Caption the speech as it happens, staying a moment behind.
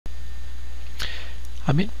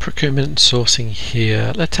I'm in procurement and sourcing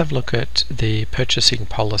here. Let's have a look at the purchasing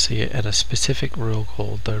policy and a specific rule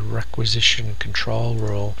called the requisition control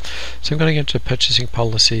rule. So I'm going to go into purchasing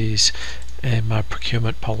policies and my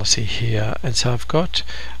procurement policy here, and so I've got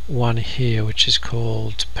one here which is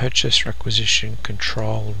called purchase requisition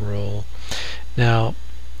control rule. Now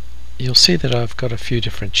you'll see that I've got a few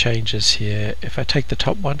different changes here. If I take the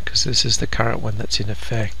top one, because this is the current one that's in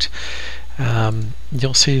effect,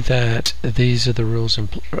 you'll see that these are the rules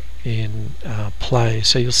in play.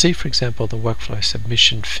 So you'll see, for example, the workflow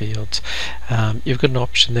submission fields. You've got an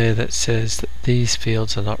option there that says that these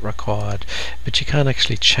fields are not required, but you can't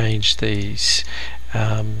actually change these.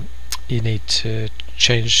 You need to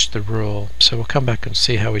change the rule. So we'll come back and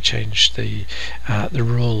see how we change the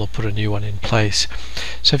rule or put a new one in place.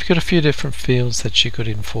 So you've got a few different fields that you could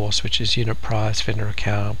enforce, which is unit price, vendor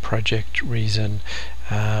account, project, reason,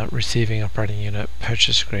 receiving operating unit,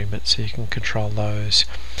 purchase agreement, so you can control those.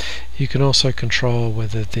 You can also control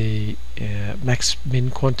whether the max min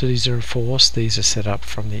quantities are enforced. These are set up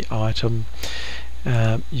from the item.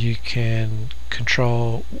 You can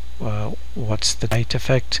control what's the date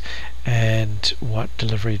effect and what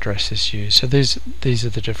delivery address is used. So these are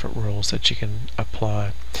the different rules that you can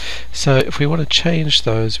apply. So if we want to change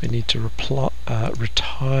those, we need to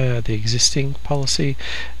retire the existing policy,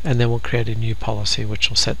 and then we'll create a new policy which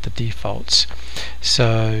will set the defaults.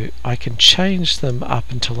 So I can change them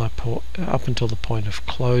up until the point of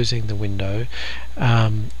closing the window,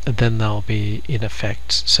 and then they'll be in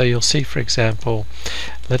effect. So you'll see, for example,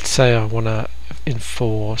 let's say I want to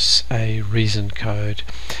enforce a reason code.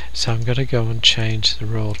 So I'm going to go and change the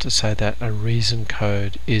rule to say that a reason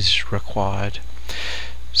code is required.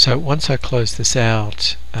 So once I close this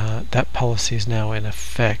out, that policy is now in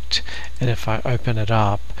effect, and if I open it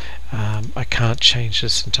up, I can't change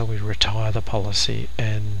this until we retire the policy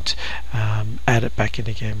and add it back in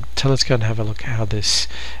again. So let's go and have a look at how this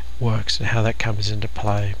works and how that comes into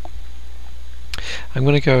play. I'm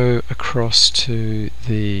going to go across to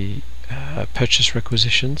the purchase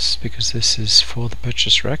requisitions, because this is for the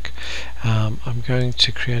purchase rec. I'm going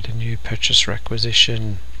to create a new purchase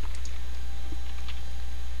requisition.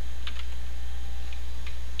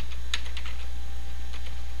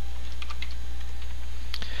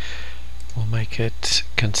 We'll make it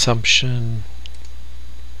consumption,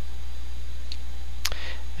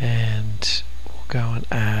 and we'll go and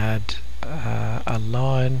add a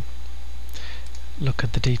line, look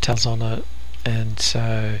at the details on it, and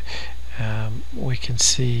so we can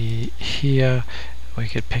see here we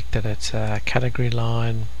could pick that it's a category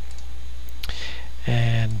line,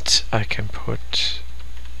 and I can put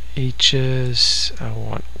eaches. I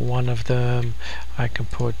want one of them. I can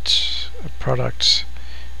put a product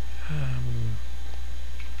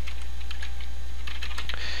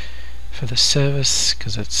for the service,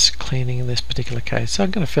 because it's cleaning in this particular case. So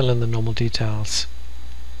I'm going to fill in the normal details.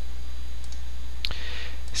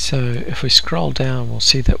 So if we scroll down, we'll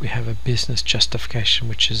see that we have a business justification,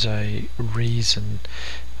 which is a reason.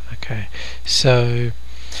 Okay, so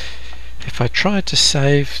if I try to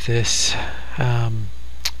save this,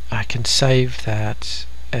 I can save that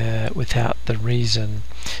without the reason,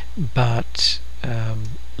 but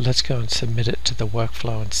let's go and submit it to the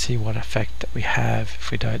workflow and see what effect that we have if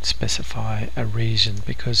we don't specify a reason,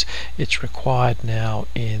 because it's required now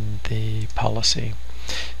in the policy.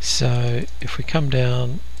 So if we come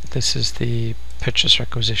down, this is the purchase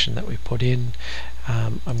requisition that we put in.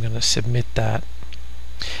 I'm going to submit that,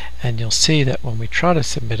 and you'll see that when we try to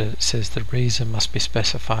submit it, it says the reason must be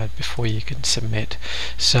specified before you can submit.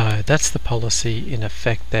 So that's the policy in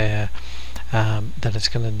effect there, that it's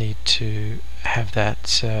going to need to have that.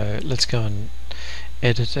 So let's go and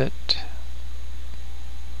edit it.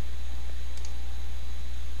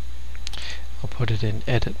 I'll put it in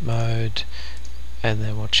edit mode, and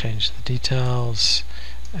then we'll change the details,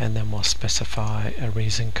 and then we'll specify a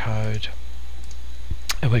reason code,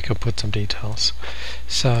 and we can put some details.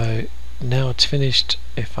 So now it's finished.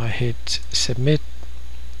 If I hit submit,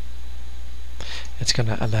 it's going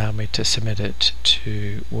to allow me to submit it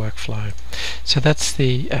to workflow. So that's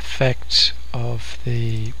the effect of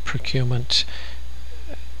the procurement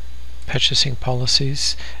purchasing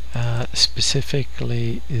policies,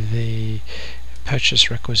 specifically the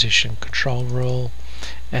purchase requisition control rule,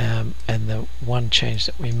 and the one change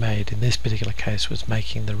that we made in this particular case was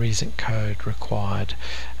making the reason code required.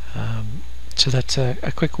 So that's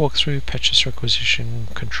a quick walkthrough purchase requisition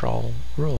control rule.